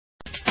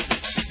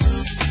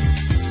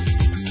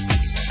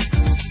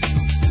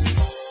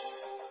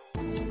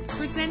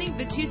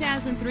the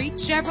 2003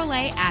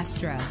 Chevrolet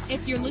Astro.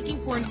 If you're looking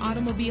for an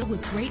automobile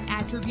with great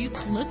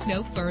attributes, look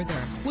no further.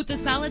 With a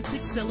solid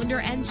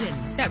 6-cylinder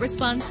engine that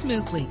responds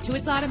smoothly to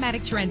its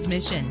automatic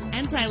transmission,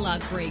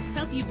 anti-lock brakes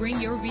help you bring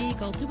your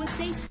vehicle to a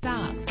safe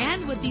stop.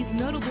 And with these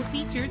notable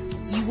features,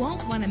 you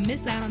won't want to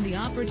miss out on the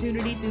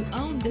opportunity to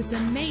own this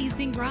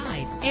amazing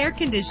ride. Air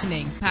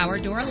conditioning, power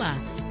door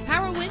locks,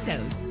 power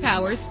windows,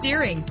 power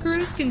steering,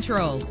 cruise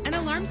control, an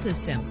alarm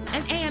system,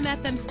 an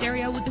AM/FM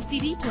stereo with a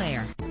CD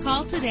player.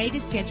 Call today to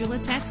schedule a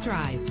test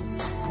drive.